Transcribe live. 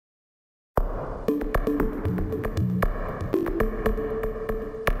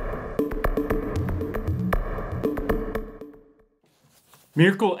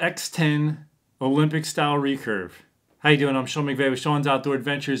Miracle X10 Olympic style recurve. How you doing? I'm Sean McVeigh with Sean's Outdoor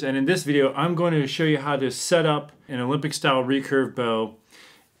Adventures, and in this video I'm going to show you how to set up an Olympic style recurve bow.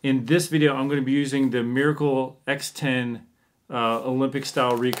 In this video I'm going to be using the Miracle X10 Olympic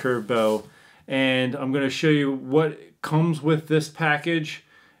style recurve bow, and I'm going to show you what comes with this package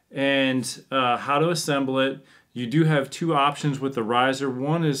and how to assemble it. You do have two options with the riser.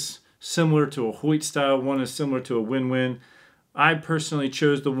 One is similar to a Hoyt style, one is similar to a Win-Win. I personally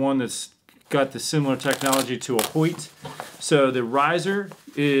chose the one that's got the similar technology to a Hoyt. So the riser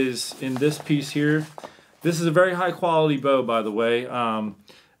is in this piece here. This is a very high quality bow, by the way. I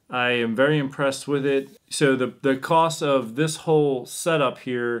am very impressed with it. So the cost of this whole setup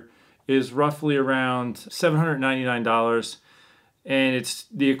here is roughly around $799, and it's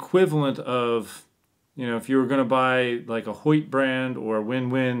the equivalent of, you know, if you were going to buy like a Hoyt brand or a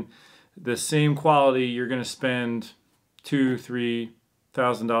Win-Win, the same quality, you're going to spend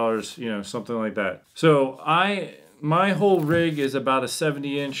 $2,000-3,000, you know, something like that. So my whole rig is about a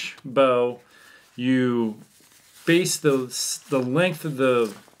 70-inch bow. You base the length of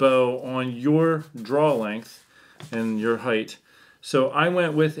the bow on your draw length and your height. So I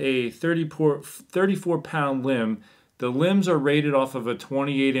went with a 34-pound limb. The limbs are rated off of a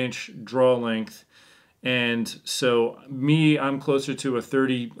 28-inch draw length. And so I'm closer to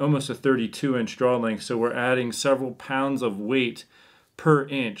almost a 32-inch draw length. So we're adding several pounds of weight per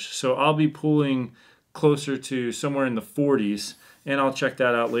inch. So I'll be pulling closer to somewhere in the 40s, and I'll check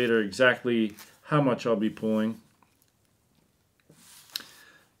that out later exactly how much I'll be pulling.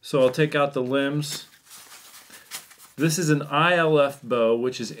 So I'll take out the limbs. This is an ILF bow,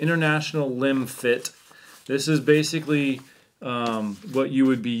 which is International Limb Fit. This is basically what you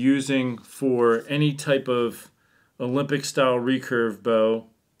would be using for any type of Olympic style recurve bow.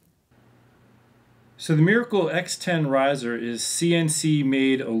 So the Miracle X10 riser is CNC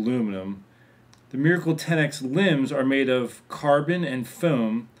made aluminum. The Miracle 10X limbs are made of carbon and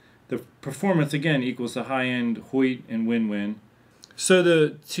foam. The performance again equals the high-end Hoyt and Win-Win. So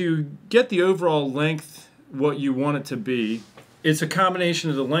to get the overall length what you want it to be, it's a combination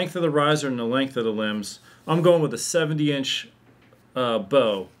of the length of the riser and the length of the limbs. I'm going with a 70-inch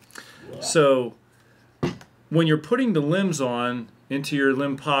bow. So when you're putting the limbs on into your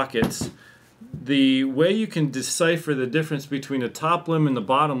limb pockets, the way you can decipher the difference between the top limb and the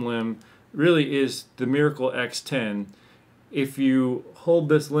bottom limb really is the Miracle X10. If you hold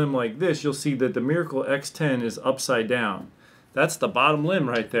this limb like this, you'll see that the Miracle X10 is upside down. That's the bottom limb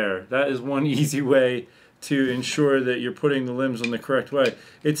right there. That is one easy way to ensure that you're putting the limbs on the correct way.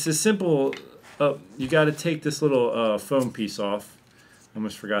 It's as simple. You got to take this little foam piece off.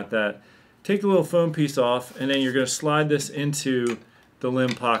 Almost forgot that. Take the little foam piece off, and then you're going to slide this into the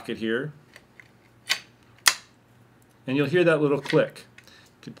limb pocket here. And you'll hear that little click.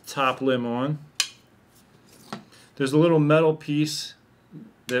 Get the top limb on. There's a little metal piece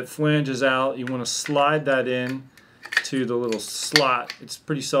that flanges out. You want to slide that in to the little slot. It's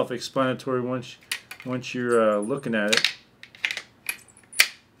pretty self-explanatory once you're looking at it.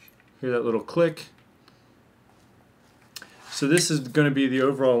 Hear that little click. So this is going to be the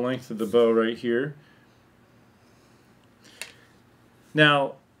overall length of the bow right here.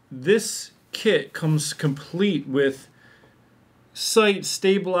 Now this kit comes complete with sight,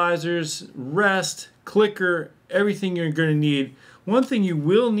 stabilizers, rest, clicker, everything you're going to need. One thing you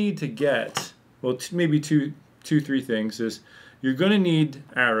will need to get, well, maybe two, three things, is you're going to need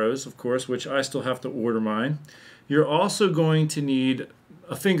arrows, of course, which I still have to order mine. You're also going to need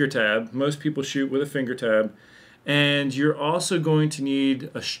a finger tab. Most people shoot with a finger tab. And you're also going to need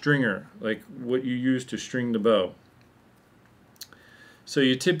a stringer, like what you use to string the bow. So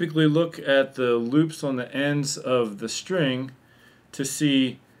you typically look at the loops on the ends of the string to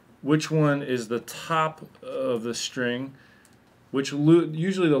see which one is the top of the string, which loop,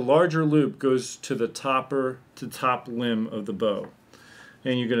 usually the larger loop goes to the top limb of the bow.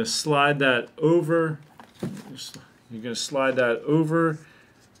 And you're going to slide that over. You're going to slide that over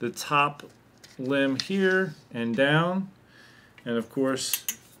the top limb here and down, and of course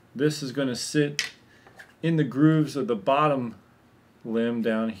this is going to sit in the grooves of the bottom limb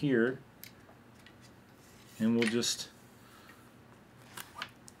down here, and we'll just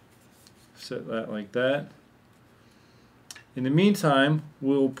set that like that. In the meantime,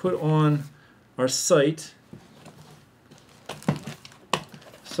 we'll put on our sight.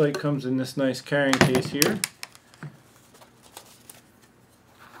 Sight comes in this nice carrying case here.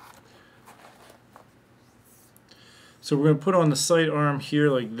 So we're going to put on the sight arm here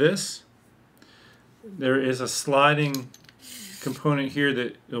like this. there is a sliding component here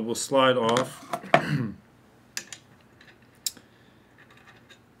that it will slide off.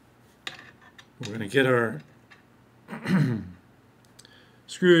 We're going to get our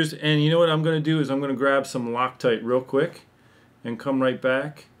screws, and you know what I'm going to do is I'm going to grab some Loctite real quick and come right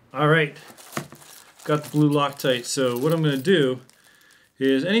back. Alright, got the blue Loctite. So what I'm going to do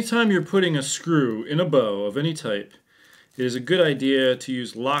is anytime you're putting a screw in a bow of any type, it is a good idea to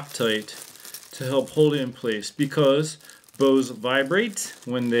use Loctite to help hold it in place, because bows vibrate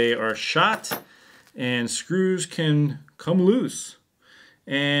when they are shot and screws can come loose.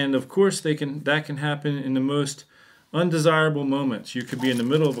 And of course that can happen in the most undesirable moments. You could be in the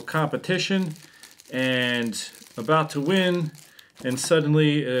middle of a competition and about to win, and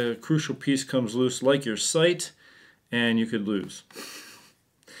suddenly a crucial piece comes loose, like your sight, and you could lose.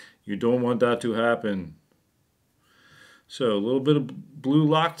 You don't want that to happen. So a little bit of blue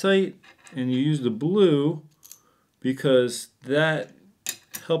Loctite, and you use the blue because that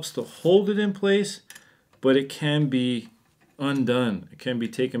helps to hold it in place, but it can be undone. It can be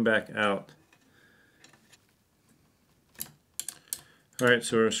taken back out. Alright,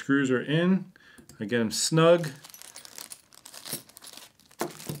 so our screws are in. I get them snug.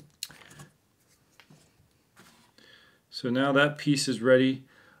 So now that piece is ready.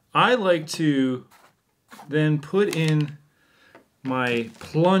 I like to then put in my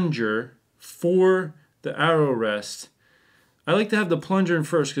plunger for the arrow rest. I like to have the plunger in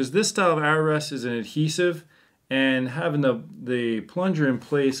first because this style of arrow rest is an adhesive, and having the plunger in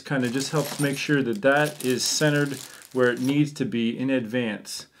place kind of just helps make sure that that is centered where it needs to be in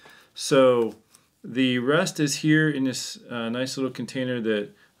advance. So the rest is here in this nice little container that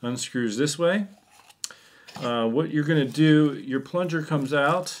unscrews this way. What you're going to do, your plunger comes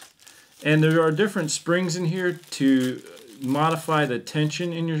out, and there are different springs in here to modify the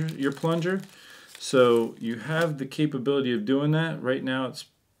tension in your plunger. So you have the capability of doing that. Right now it's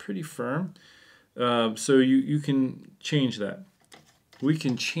pretty firm. So you can change that. We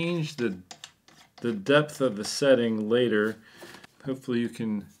can change the depth of the setting later. Hopefully you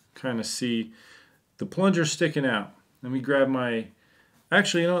can kind of see the plunger sticking out. Let me grab my,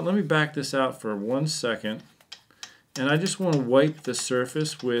 actually, you know what, let me back this out for 1 second. And I just want to wipe the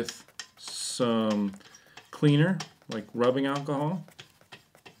surface with some cleaner, like rubbing alcohol.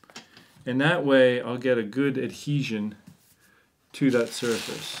 And that way I'll get a good adhesion to that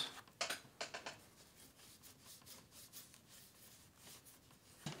surface.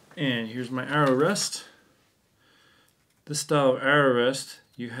 And here's my arrow rest. This style of arrow rest,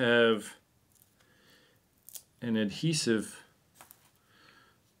 you have an adhesive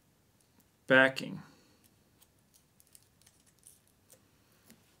backing.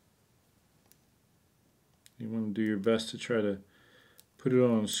 You want to do your best to try to put it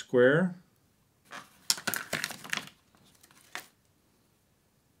on square.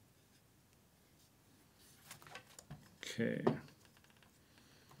 Okay.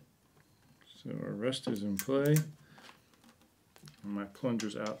 So our rest is in play. And my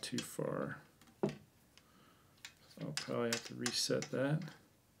plunger's out too far. So I'll probably have to reset that.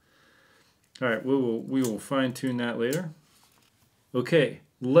 Alright, we will fine tune that later. Okay,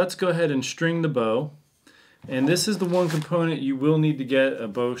 let's go ahead and string the bow. And this is the one component you will need to get a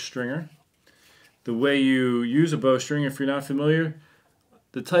bow stringer. The way you use a bow stringer, if you're not familiar,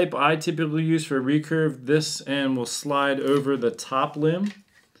 the type I typically use for a recurve, this end will slide over the top limb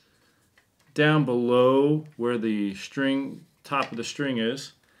down below where the string, top of the string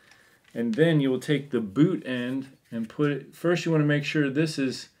is. And then you will take the boot end and put it, first you want to make sure this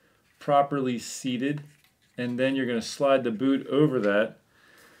is properly seated, and then you're going to slide the boot over that.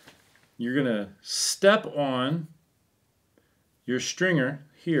 You're going to step on your stringer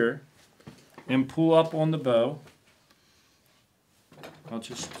here and pull up on the bow. I'll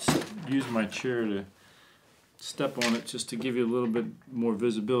just use my chair to step on it just to give you a little bit more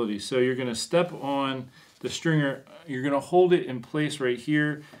visibility. So you're going to step on the stringer, you're going to hold it in place right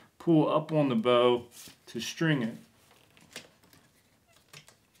here, pull up on the bow to string it.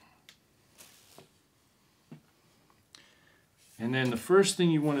 And then the first thing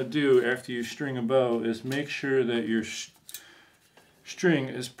you want to do after you string a bow is make sure that your string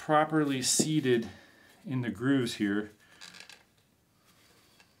is properly seated in the grooves here.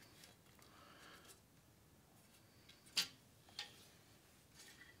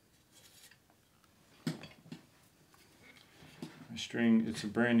 My string, it's a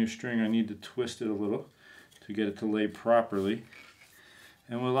brand new string. I need to twist it a little to get it to lay properly.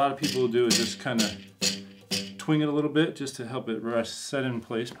 And what a lot of people will do is just kind of twing it a little bit just to help it rest, set in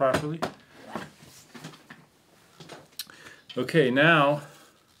place properly. Okay, now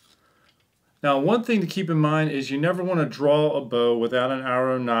Now, one thing to keep in mind is you never want to draw a bow without an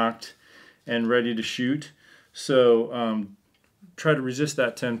arrow nocked and ready to shoot. So try to resist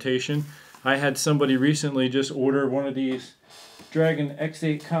that temptation. I had somebody recently just order one of these Dragon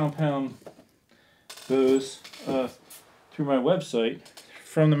X8 compound bows through my website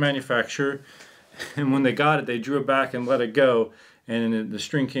from the manufacturer, and when they got it, they drew it back and let it go, and the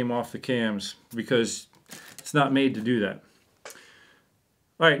string came off the cams because it's not made to do that.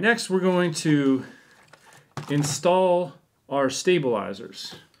 All right, next we're going to install our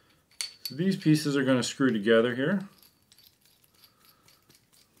stabilizers. So these pieces are going to screw together here.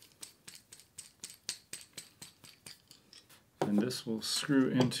 And this will screw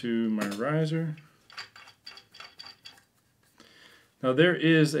into my riser. Now there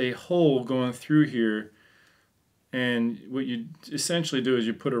is a hole going through here, and what you essentially do is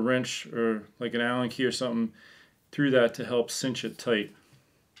you put a wrench or like an Allen key or something through that to help cinch it tight.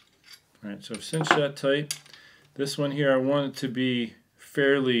 All right, so I've cinched that tight. This one here, I want it to be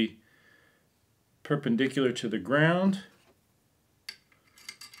fairly perpendicular to the ground.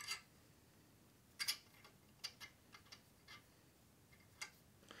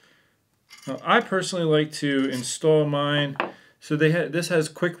 Now, I personally like to install mine so this has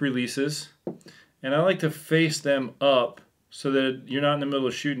quick releases, and I like to face them up so that you're not in the middle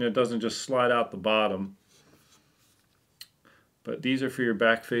of shooting, it doesn't just slide out the bottom. But these are for your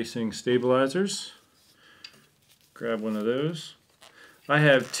back-facing stabilizers. Grab one of those. I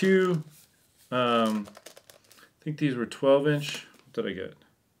have two, I think these were 12-inch. What did I get?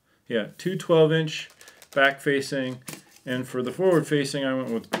 Yeah, two 12-inch back-facing, and for the forward-facing, I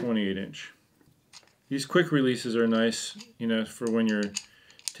went with 28-inch. These quick releases are nice, you know, for when you're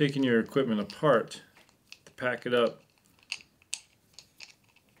taking your equipment apart to pack it up.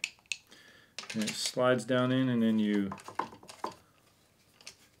 And it slides down in, and then you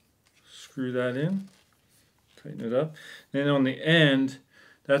screw that in, tighten it up. Then on the end,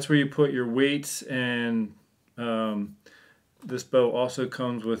 that's where you put your weights, and this bow also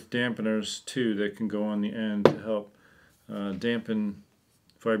comes with dampeners too that can go on the end to help dampen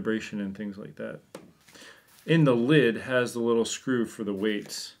vibration and things like that. In the lid has the little screw for the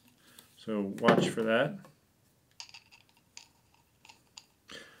weights, so watch for that.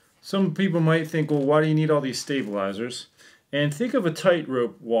 Some people might think, well, why do you need all these stabilizers? And think of a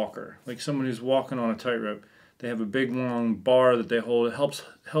tightrope walker, like someone who's walking on a tightrope. They have a big long bar that they hold. It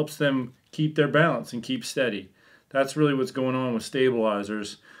helps them keep their balance and keep steady. That's really what's going on with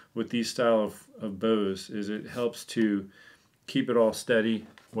stabilizers with these style of bows, is it helps to keep it all steady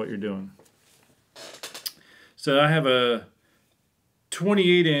what you're doing. So I have a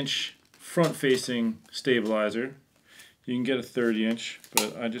 28-inch front-facing stabilizer. You can get a 30-inch,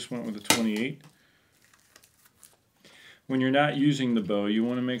 but I just went with a 28. When you're not using the bow, you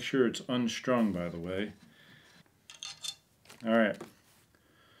want to make sure it's unstrung, by the way. All right.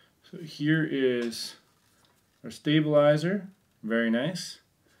 So here is our stabilizer. Very nice.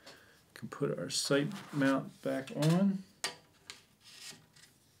 We can put our sight mount back on.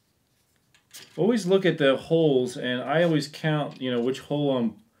 Always look at the holes, and I always count, you know, which hole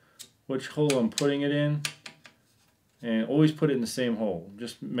I'm putting it in, and always put it in the same hole.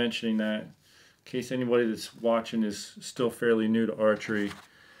 Just mentioning that in case anybody that's watching is still fairly new to archery.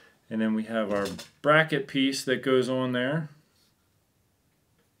 And then we have our bracket piece that goes on there.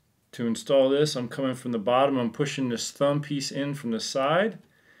 To install this, I'm coming from the bottom. I'm pushing this thumb piece in from the side,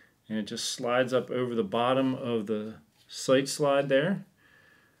 and it just slides up over the bottom of the sight slide there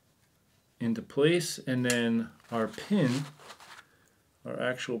into place, and then our pin, our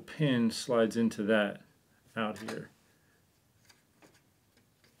actual pin, slides into that out here.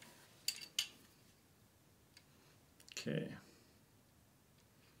 Okay.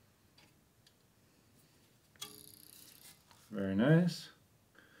 Very nice.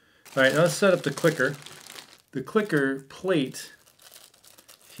 All right, now let's set up the clicker. The clicker plate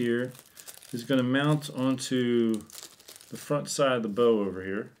here is going to mount onto the front side of the bow over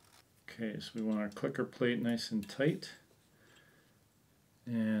here. Okay, so we want our clicker plate nice and tight.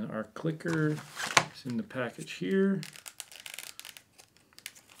 And our clicker is in the package here.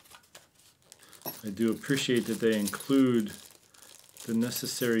 I do appreciate that they include the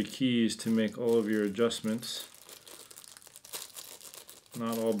necessary keys to make all of your adjustments.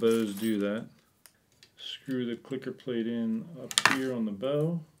 Not all bows do that. Screw the clicker plate in up here on the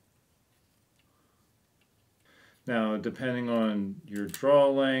bow. Now, depending on your draw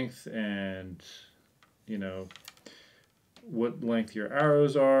length and, you know, what length your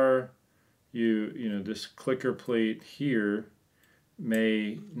arrows are, you know, this clicker plate here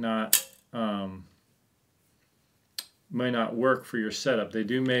may not work for your setup. They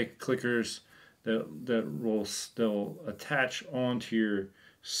do make clickers they'll attach onto your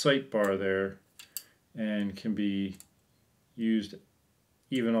sight bar there and can be used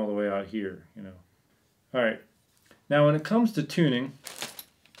even all the way out here, you know. All right, now when it comes to tuning,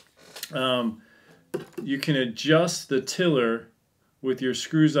 you can adjust the tiller with your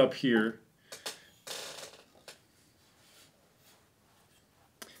screws up here.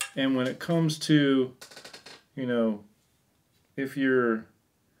 And when it comes to, you know, if you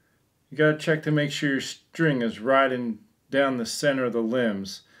got to check to make sure your string is riding down the center of the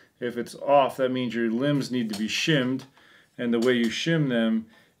limbs. If it's off, that means your limbs need to be shimmed, and the way you shim them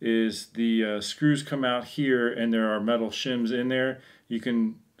is the screws come out here and there are metal shims in there. You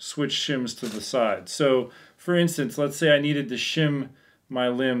can switch shims to the side. So for instance, let's say I needed to shim my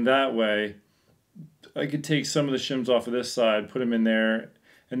limb that way. I could take some of the shims off of this side, put them in there,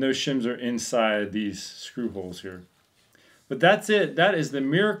 and those shims are inside these screw holes here. But that's it. That is the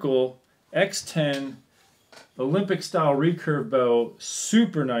Miracle X10 Olympic style recurve bow.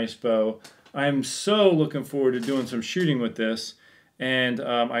 Super nice bow. I'm so looking forward to doing some shooting with this. And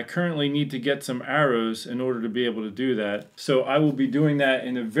I currently need to get some arrows in order to be able to do that. So I will be doing that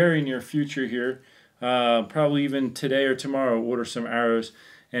in the very near future here. Probably even today or tomorrow, order some arrows.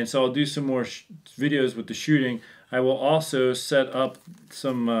 And so I'll do some more videos with the shooting. I will also set up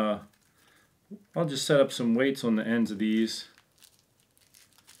some, I'll just set up some weights on the ends of these.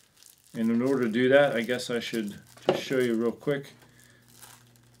 And in order to do that, I guess I should just show you real quick.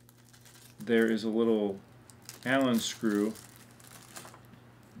 There is a little Allen screw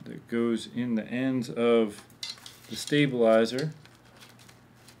that goes in the ends of the stabilizer.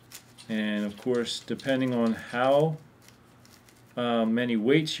 And of course, depending on how many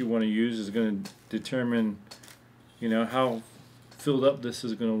weights you want to use is going to determine, you know, how filled up this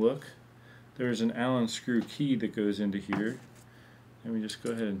is going to look. There's an Allen screw key that goes into here. Let me just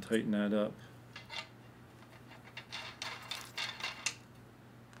go ahead and tighten that up.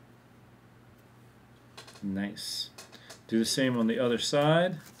 Nice. Do the same on the other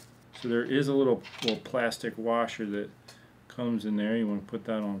side. So there is a little plastic washer that comes in there. You want to put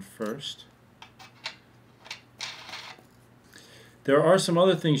that on first. There are some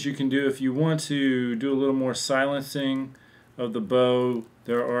other things you can do if you want to do a little more silencing of the bow.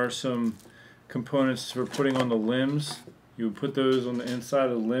 There are some components for putting on the limbs. You would put those on the inside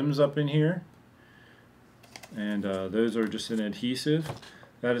of the limbs up in here. And those are just an adhesive.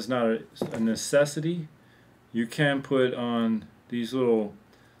 That is not a necessity. You can put on these little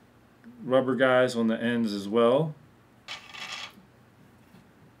rubber guys on the ends as well.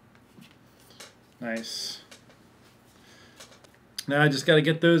 Nice. Now I just got to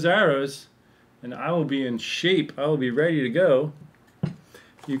get those arrows and I will be in shape. I will be ready to go.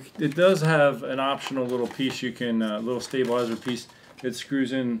 It does have an optional little piece you can, little stabilizer piece that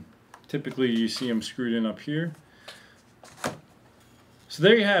screws in. Typically you see them screwed in up here. So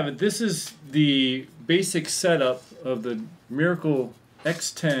there you have it. This is the basic setup of the Miracle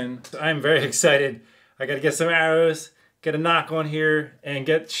X10. I'm very excited. I got to get some arrows, get a knock on here, and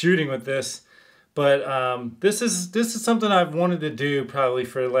get shooting with this. But this is something I've wanted to do probably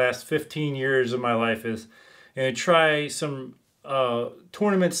for the last 15 years of my life, is try some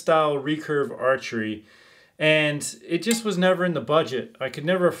tournament style recurve archery, and it just was never in the budget. I could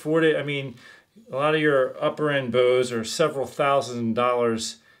never afford it. I mean, a lot of your upper end bows are several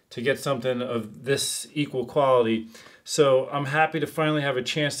 $1,000s to get something of this equal quality. So I'm happy to finally have a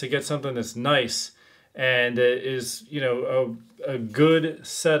chance to get something that's nice and is, you know, a good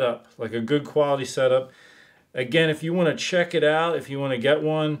setup, like a good quality setup. Again, if you want to check it out, if you want to get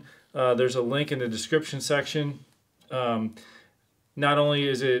one, there's a link in the description section. Not only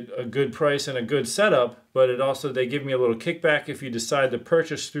is it a good price and a good setup, but it also, they give me a little kickback if you decide to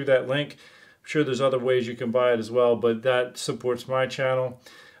purchase through that link. I'm sure there's other ways you can buy it as well, but that supports my channel.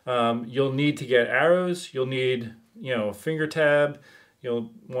 You'll need to get arrows. You'll need, you know, a finger tab.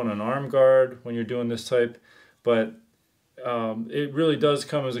 You'll want an arm guard when you're doing this type, but it really does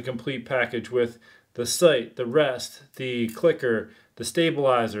come as a complete package with the sight, the rest, the clicker, the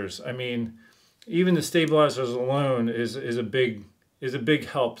stabilizers. I mean, even the stabilizers alone is a big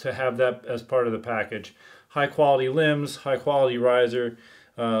help to have that as part of the package. High quality limbs, high quality riser,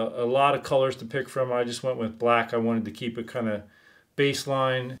 a lot of colors to pick from. I just went with black. I wanted to keep it kind of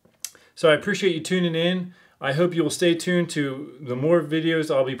baseline. So I appreciate you tuning in. I hope you will stay tuned to the more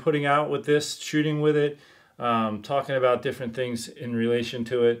videos I'll be putting out with this, shooting with it, talking about different things in relation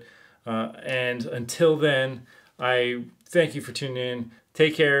to it. And until then, I thank you for tuning in.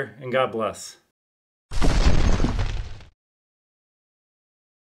 Take care and God bless.